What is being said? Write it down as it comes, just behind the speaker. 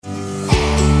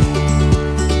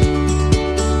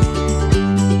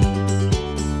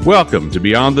Welcome to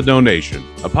Beyond the Donation,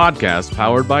 a podcast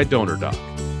powered by DonorDoc.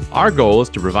 Our goal is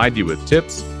to provide you with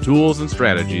tips, tools, and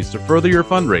strategies to further your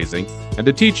fundraising and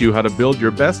to teach you how to build your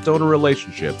best donor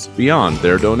relationships beyond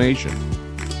their donation.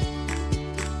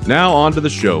 Now on to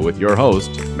the show with your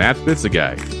host, Matt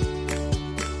Bitzigai.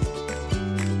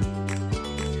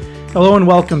 Hello and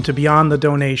welcome to Beyond the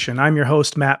Donation. I'm your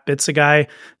host, Matt Bitzigai.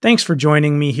 Thanks for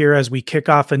joining me here as we kick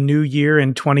off a new year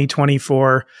in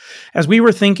 2024. As we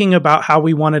were thinking about how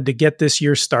we wanted to get this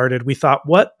year started, we thought,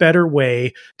 what better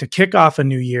way to kick off a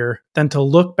new year than to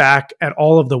look back at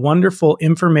all of the wonderful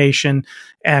information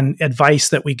and advice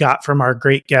that we got from our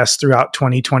great guests throughout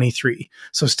 2023.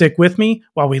 So stick with me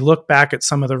while we look back at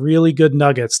some of the really good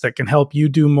nuggets that can help you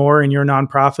do more in your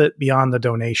nonprofit beyond the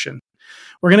donation.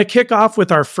 We're going to kick off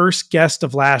with our first guest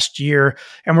of last year,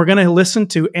 and we're going to listen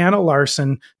to Anna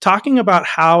Larson talking about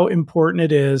how important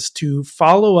it is to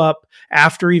follow up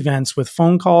after events with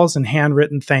phone calls and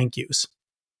handwritten thank yous.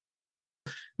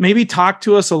 Maybe talk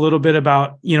to us a little bit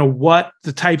about, what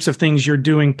the types of things you're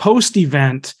doing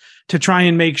post-event to try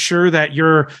and make sure that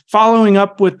you're following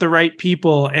up with the right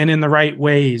people and in the right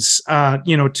ways,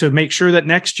 to make sure that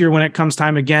next year when it comes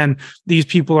time again, these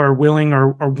people are willing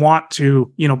or want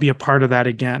to, be a part of that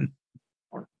again.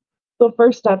 So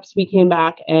first steps, we came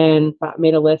back and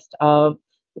made a list of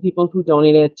the people who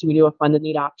donated to do a Fund a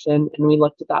Need auction. And we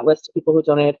looked at that list of people who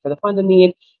donated for the Fund a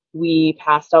Need. We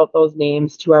passed out those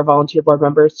names to our volunteer board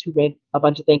members who made a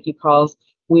bunch of thank you calls.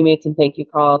 We made some thank you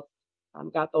calls.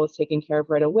 Got those taken care of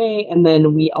right away. And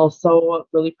then we also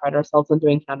really pride ourselves on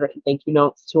doing handwritten thank you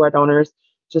notes to our donors,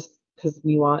 just because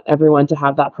we want everyone to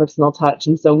have that personal touch.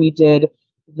 And so we did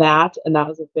that, and that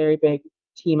was a very big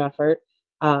team effort,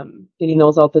 getting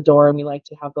those out the door. And we like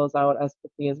to have those out as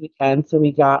quickly as we can. So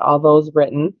we got all those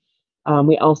written.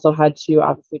 We also had to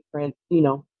obviously print,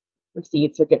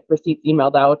 receipts or get receipts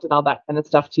emailed out and all that kind of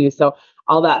stuff too. So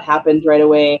all that happened right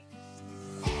away.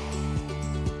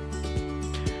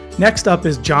 Next up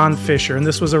is John Fisher, and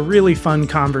this was a really fun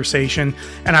conversation.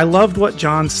 And I loved what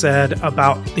John said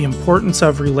about the importance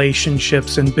of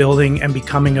relationships in building and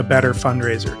becoming a better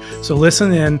fundraiser. So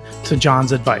listen in to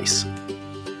John's advice.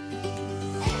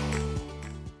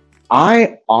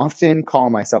 I often call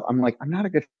myself, I'm not a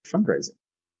good fundraiser.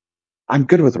 I'm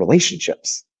good with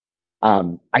relationships.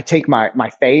 I take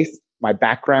my faith, my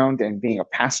background, and being a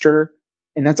pastor,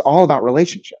 and that's all about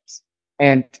relationships.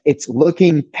 And it's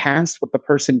looking past what the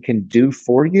person can do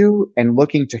for you and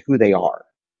looking to who they are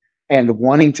and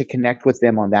wanting to connect with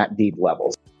them on that deep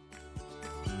level.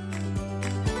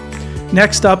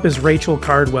 Next up is Rachel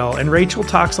Cardwell, and Rachel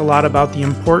talks a lot about the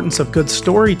importance of good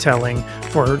storytelling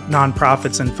for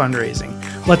nonprofits and fundraising.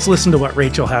 Let's listen to what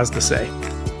Rachel has to say.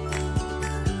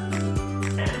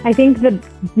 I think the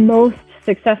most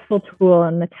successful tool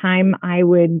and the time I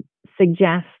would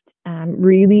suggest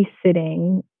really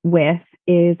sitting with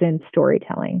is in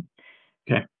storytelling.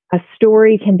 Okay. A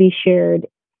story can be shared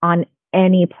on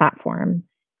any platform,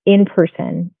 in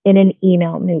person, in an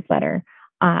email newsletter,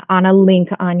 on a link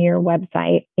on your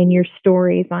website, in your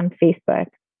stories on Facebook,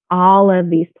 all of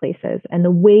these places. And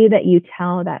the way that you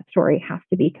tell that story has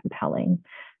to be compelling.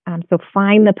 So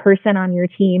find the person on your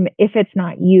team. If it's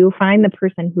not you, find the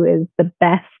person who is the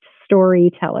best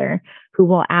storyteller, who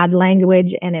will add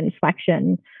language and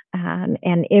inflection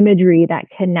and imagery that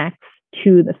connects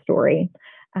to the story.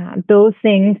 Those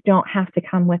things don't have to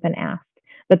come with an ask,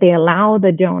 but they allow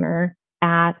the donor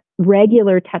at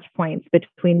regular touch points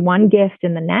between one gift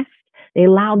and the next. They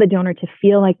allow the donor to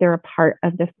feel like they're a part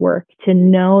of this work, to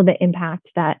know the impact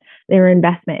that their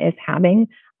investment is having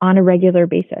on a regular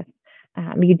basis.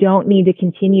 You don't need to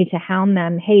continue to hound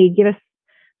them. Hey, give us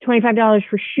 $25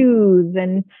 for shoes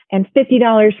and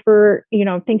 $50 for,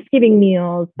 Thanksgiving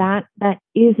meals. That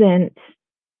isn't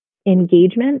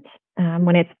engagement.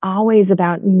 When it's always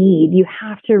about need, you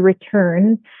have to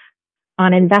return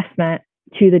on investment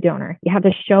to the donor. You have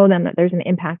to show them that there's an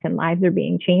impact and lives are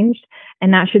being changed.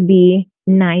 And that should be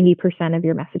 90% of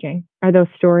your messaging, are those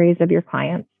stories of your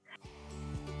clients.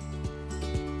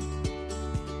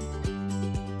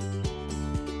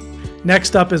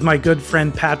 Next up is my good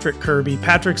friend, Patrick Kirby.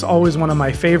 Patrick's always one of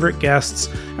my favorite guests,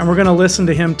 and we're going to listen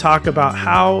to him talk about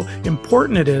how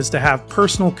important it is to have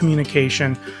personal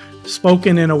communication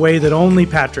spoken in a way that only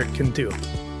Patrick can do.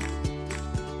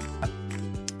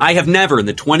 I have never, in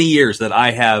the 20 years that I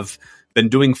have been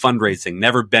doing fundraising,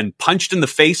 never been punched in the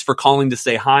face for calling to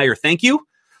say hi or thank you.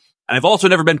 And I've also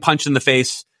never been punched in the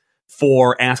face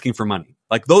for asking for money.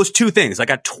 Like those two things. I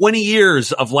got 20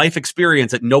 years of life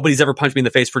experience that nobody's ever punched me in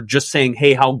the face for just saying,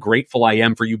 hey, how grateful I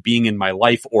am for you being in my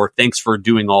life, or thanks for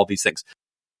doing all these things.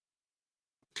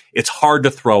 It's hard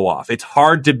to throw off. It's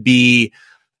hard to be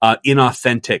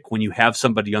inauthentic when you have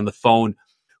somebody on the phone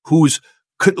who's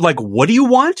like, what do you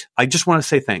want? I just want to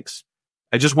say thanks.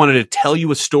 I just wanted to tell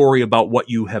you a story about what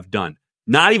you have done.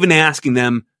 Not even asking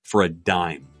them for a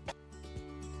dime.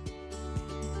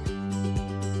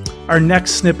 Our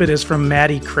next snippet is from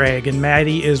Maddie Craig, and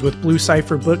Maddie is with Blue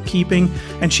Cipher Bookkeeping,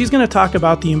 and she's going to talk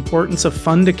about the importance of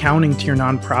fund accounting to your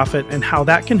nonprofit and how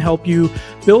that can help you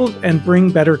build and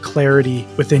bring better clarity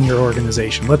within your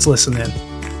organization. Let's listen in.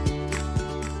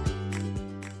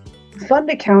 Fund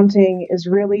accounting is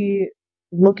really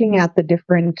looking at the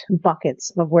different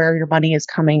buckets of where your money is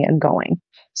coming and going.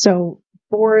 So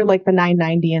for like the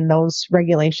 990 and those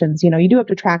regulations, you do have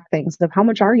to track things of how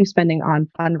much are you spending on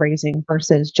fundraising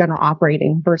versus general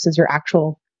operating versus your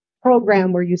actual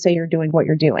program where you say you're doing what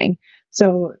you're doing.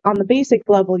 So on the basic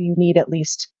level, you need at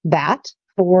least that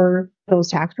for those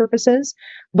tax purposes.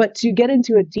 But to get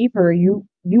into it deeper, you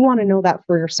want to know that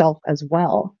for yourself as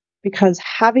well, because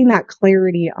having that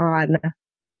clarity on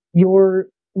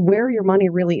where your money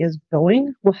really is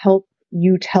going will help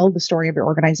you tell the story of your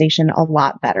organization a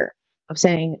lot better. Of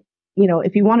saying,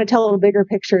 if you want to tell a bigger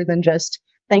picture than just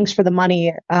thanks for the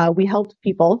money, we helped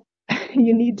people,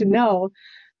 you need to know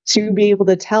to be able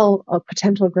to tell a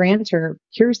potential grantor,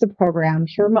 here's the program,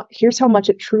 here's how much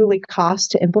it truly costs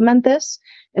to implement this.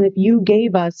 And if you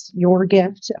gave us your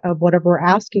gift of whatever we're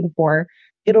asking for,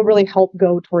 it'll really help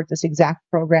go towards this exact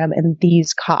program and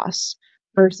these costs.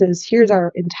 Versus here's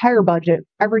our entire budget,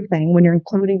 everything, when you're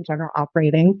including general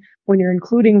operating, when you're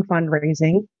including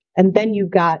fundraising, and then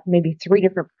you've got maybe 3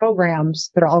 different programs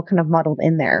that are all kind of muddled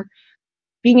in there.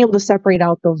 Being able to separate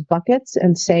out those buckets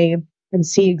and see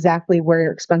exactly where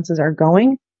your expenses are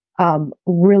going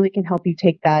really can help you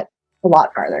take that a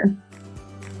lot farther.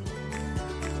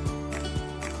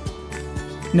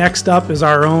 Next up is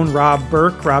our own Rob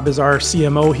Burke. Rob is our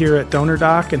CMO here at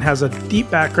DonorDoc and has a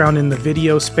deep background in the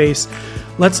video space.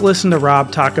 Let's listen to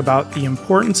Rob talk about the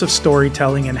importance of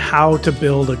storytelling and how to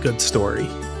build a good story.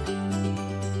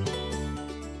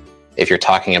 If you're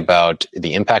talking about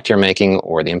the impact you're making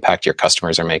or the impact your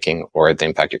customers are making or the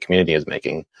impact your community is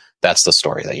making, that's the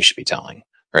story that you should be telling,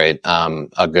 right?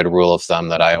 A good rule of thumb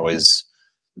that I always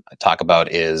talk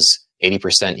about is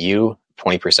 80% you,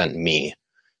 20% me.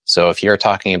 So if you're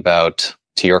talking about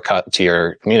to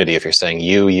your community, if you're saying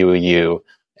you,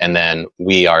 and then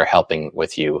we are helping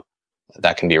with you,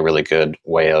 that can be a really good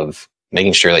way of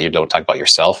making sure that you don't talk about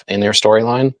yourself in your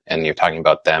storyline and you're talking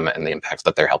about them and the impacts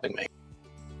that they're helping make.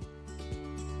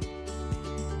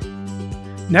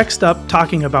 Next up,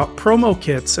 talking about promo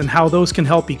kits and how those can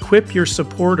help equip your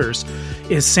supporters,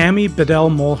 is Sammy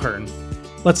Bedell-Mulhern.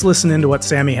 Let's listen into what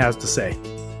Sammy has to say.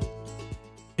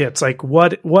 It's like,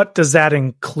 what does that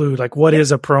include? Like, what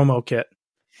is a promo kit?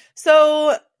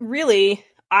 So really,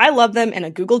 I love them in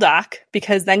a Google Doc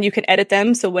because then you can edit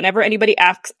them. So whenever anybody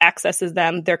accesses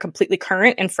them, they're completely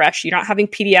current and fresh. You're not having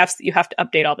PDFs that you have to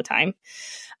update all the time.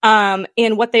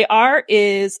 And what they are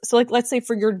is, so like, let's say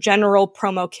for your general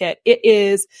promo kit, it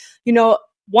is,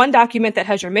 one document that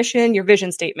has your mission, your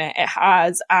vision statement. It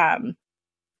has,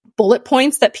 bullet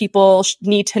points that people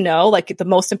need to know, like the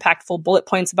most impactful bullet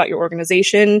points about your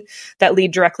organization that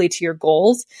lead directly to your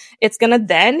goals. It's going to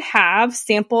then have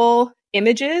sample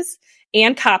images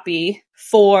and copy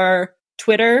for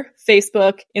Twitter,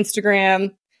 Facebook,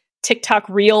 Instagram, TikTok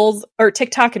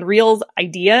and Reels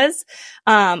ideas,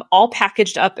 all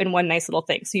packaged up in one nice little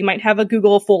thing. So you might have a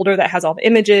Google folder that has all the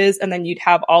images, and then you'd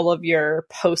have all of your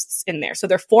posts in there. So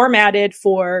they're formatted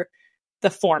for the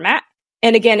format.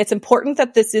 And again, it's important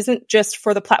that this isn't just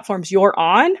for the platforms you're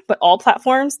on, but all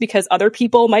platforms, because other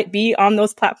people might be on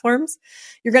those platforms.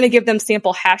 You're going to give them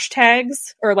sample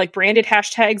hashtags or like branded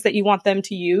hashtags that you want them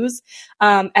to use.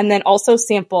 And then also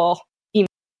sample email.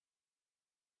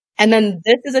 And then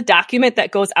this is a document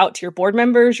that goes out to your board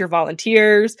members, your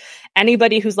volunteers,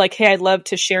 anybody who's like, hey, I'd love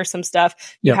to share some stuff.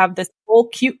 You have this whole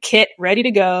cute kit ready to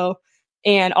go.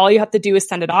 And all you have to do is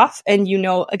send it off. And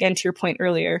again, to your point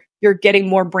earlier, you're getting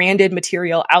more branded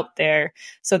material out there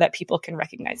so that people can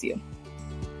recognize you.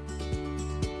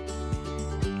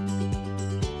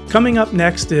 Coming up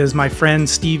next is my friend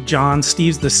Steve Johns.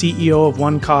 Steve's the CEO of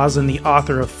One Cause and the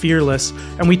author of Fearless.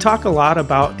 And we talk a lot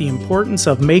about the importance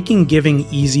of making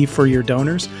giving easy for your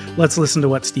donors. Let's listen to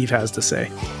what Steve has to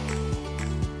say.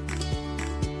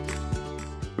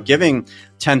 Giving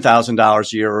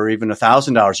 $10,000 a year or even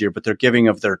 $1,000 a year, but they're giving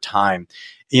of their time,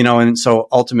 and so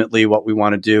ultimately what we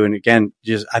want to do, and again,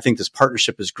 I think this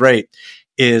partnership is great,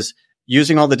 is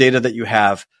using all the data that you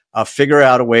have, figure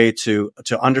out a way to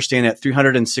understand that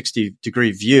 360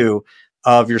 degree view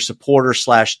of your supporter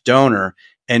 / donor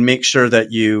and make sure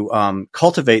that you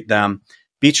cultivate them,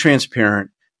 be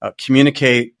transparent,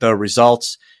 communicate the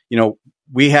results.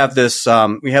 We have this,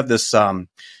 it's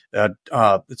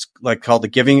like called the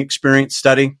Giving Experience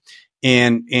Study.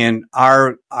 And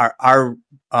the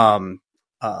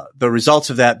results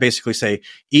of that basically say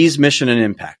ease, mission, and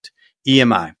impact,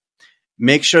 EMI.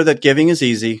 Make sure that giving is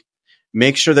easy.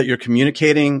 Make sure that you're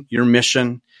communicating your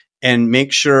mission, and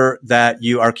make sure that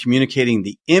you are communicating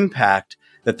the impact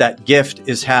that gift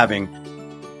is having.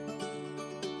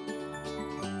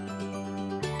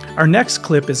 Our next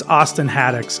clip is Austin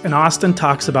Haddix, and Austin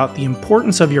talks about the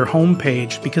importance of your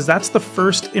homepage because that's the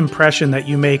first impression that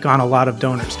you make on a lot of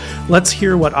donors. Let's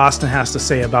hear what Austin has to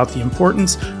say about the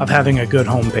importance of having a good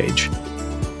homepage.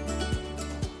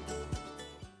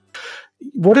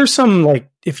 What are some,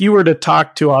 if you were to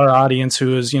talk to our audience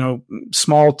who is,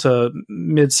 small to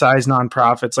mid-sized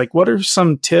nonprofits, what are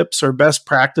some tips or best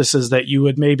practices that you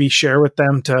would maybe share with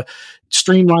them to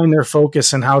streamline their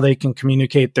focus and how they can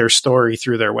communicate their story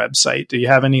through their website? Do you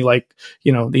have any,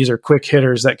 these are quick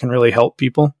hitters that can really help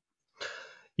people?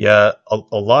 Yeah,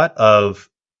 a lot of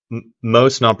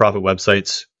most nonprofit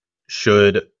websites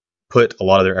should put a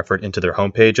lot of their effort into their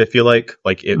homepage. I feel like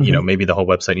maybe the whole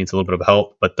website needs a little bit of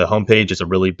help, but the homepage is a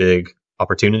really big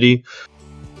opportunity.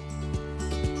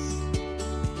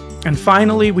 And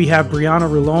finally, we have Brianna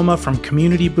Ruloma from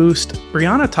Community Boost.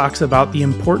 Brianna talks about the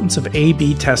importance of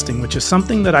A/B testing, which is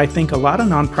something that I think a lot of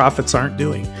nonprofits aren't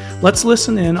doing. Let's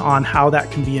listen in on how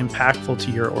that can be impactful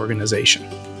to your organization.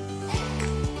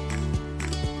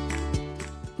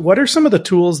 What are some of the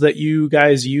tools that you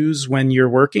guys use when you're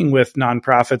working with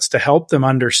nonprofits to help them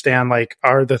understand,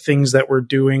 are the things that we're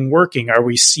doing working? Are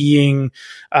we seeing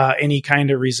any kind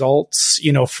of results,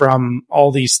 from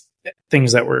all these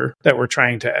things that we're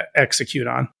trying to execute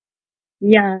on?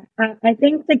 Yeah, I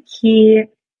think the key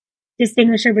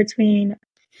distinguisher between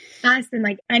us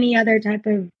and any other type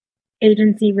of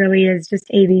agency really is just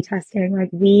A/B testing.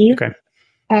 We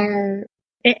are.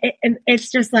 It's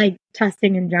just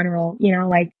testing in general,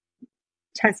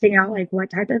 testing out what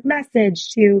type of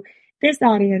message to this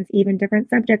audience, even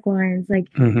different subject lines.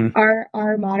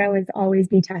 Our motto is always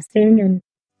be testing, and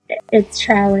it's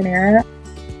trial and error.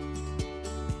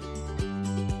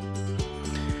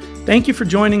 Thank you for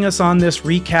joining us on this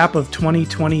recap of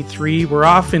 2023. We're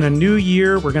off in a new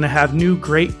year. We're going to have new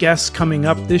great guests coming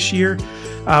up this year.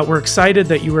 We're excited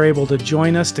that you were able to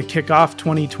join us to kick off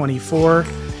 2024.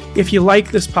 If you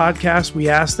like this podcast, we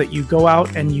ask that you go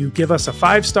out and you give us a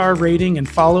 5-star rating and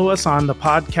follow us on the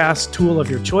podcast tool of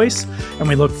your choice. And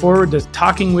we look forward to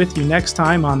talking with you next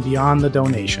time on Beyond the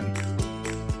Donation.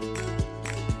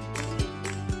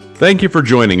 Thank you for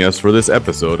joining us for this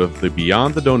episode of the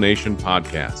Beyond the Donation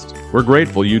podcast. We're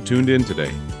grateful you tuned in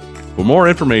today. For more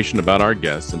information about our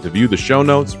guests and to view the show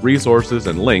notes, resources,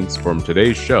 and links from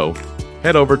today's show,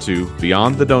 head over to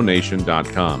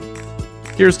beyondthedonation.com.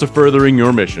 Here's to furthering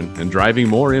your mission and driving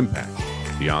more impact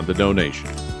beyond the donation.